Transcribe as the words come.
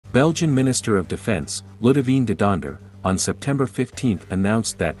Belgian Minister of Defense, Ludivine Dedonder, on September 15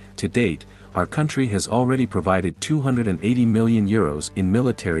 announced that, to date, our country has already provided €280 million in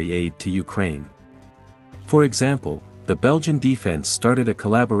military aid to Ukraine. For example, the Belgian Defense started a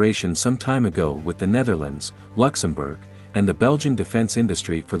collaboration some time ago with the Netherlands, Luxembourg, and the Belgian defense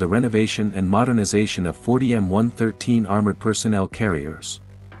industry for the renovation and modernization of 40 M113 armored personnel carriers.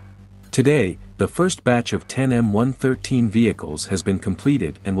 Today, the first batch of 10 M113 vehicles has been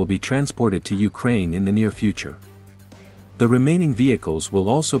completed and will be transported to Ukraine in the near future. The remaining vehicles will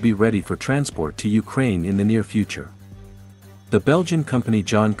also be ready for transport to Ukraine in the near future. The Belgian company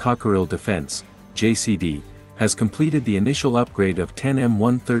John Cockerill Defense, JCD, has completed the initial upgrade of 10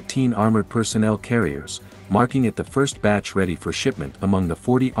 M113 armored personnel carriers, marking it the first batch ready for shipment among the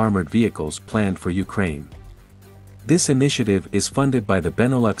 40 armored vehicles planned for Ukraine. This initiative is funded by the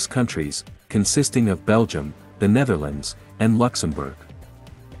BENELUX countries, consisting of Belgium, the Netherlands, and Luxembourg.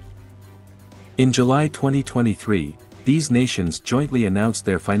 In July 2023, these nations jointly announced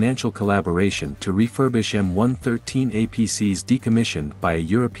their financial collaboration to refurbish M113 APCs decommissioned by a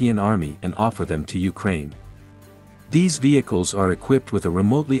European army and offer them to Ukraine. These vehicles are equipped with a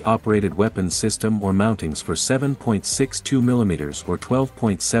remotely operated weapons system or mountings for 7.62mm or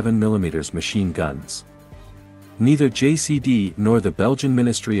 12.7mm machine guns. Neither JCD nor the Belgian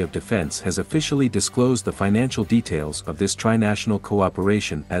Ministry of Defense has officially disclosed the financial details of this trinational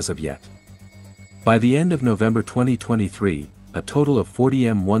cooperation as of yet. By the end of November 2023, a total of 40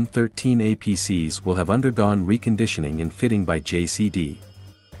 M113 APCs will have undergone reconditioning and fitting by JCD.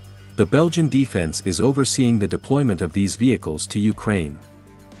 The Belgian Defense is overseeing the deployment of these vehicles to Ukraine.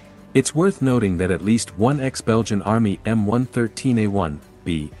 It's worth noting that at least one ex-Belgian Army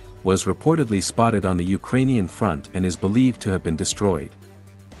M113A1B was reportedly spotted on the Ukrainian front and is believed to have been destroyed.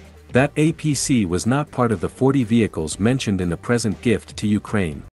 That APC was not part of the 40 vehicles mentioned in the present gift to Ukraine.